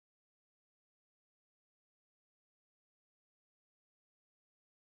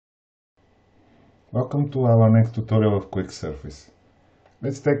Welcome to our next tutorial of QUICKSURFACE.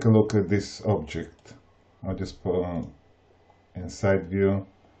 Let's take a look at this object. I'll just put in side view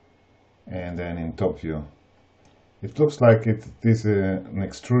and then in top view. It looks like it is an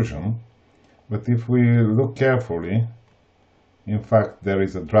extrusion, but if we look carefully, in fact there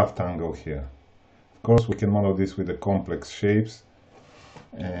is a draft angle here. Of course we can model this with the complex shapes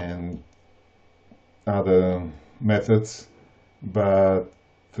and other methods, but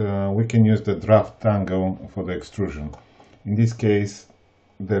we can use the draft angle for the extrusion. In this case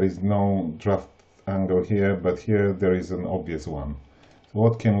there is no draft angle here, but here there is an obvious one. So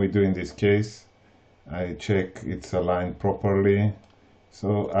what can we do in this case? I check it's aligned properly,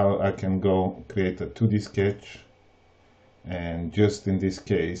 so I can go create a 2D sketch, and just in this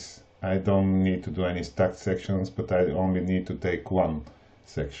case I don't need to do any stacked sections, but I only need to take one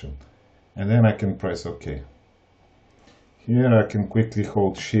section, and then I can press OK. Here I can quickly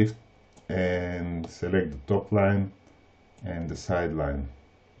hold Shift and select the top line and the side line.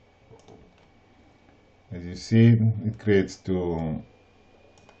 As you see, it creates two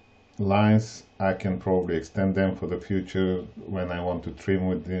lines. I can probably extend them for the future when I want to trim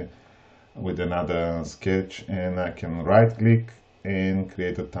with another sketch, and I can right click and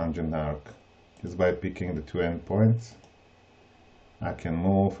create a tangent arc. Just by picking the two endpoints, I can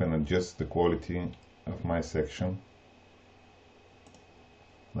move and adjust the quality of my section,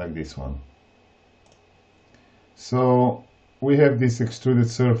 like this one. So we have this extruded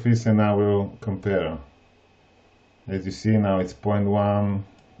surface, and I will compare. As you see now it's 0.1,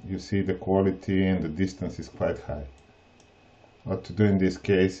 you see the quality and the distance is quite high. What to do in this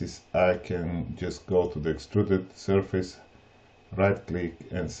case is I can just go to the extruded surface, right click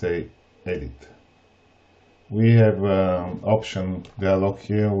and say edit. We have option dialog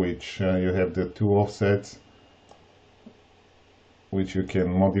here, which you have the two offsets, which you can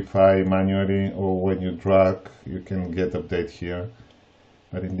modify manually, or when you drag you can get update here,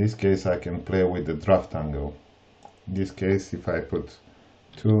 but in this case I can play with the draft angle. In this case, if I put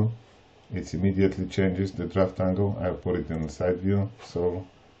 2, it immediately changes the draft angle. I'll put it in the side view so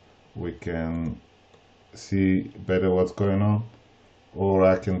we can see better what's going on, or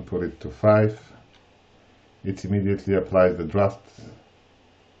I can put it to 5. It immediately applies the draft,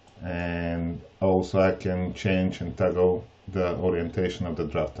 and also I can change and toggle the orientation of the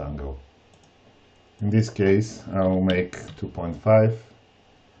draft angle. In this case I will make 2.5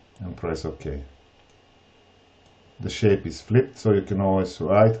 and press OK. The shape is flipped, so you can always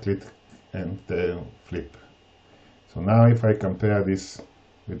right click and flip. So now if I compare this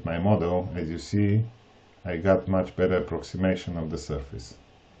with my model, as you see I got much better approximation of the surface.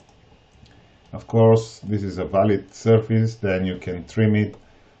 Of course this is a valid surface, then you can trim it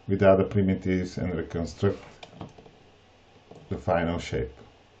with other primitives and reconstruct the final shape.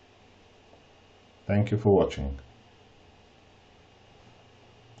 Thank you for watching.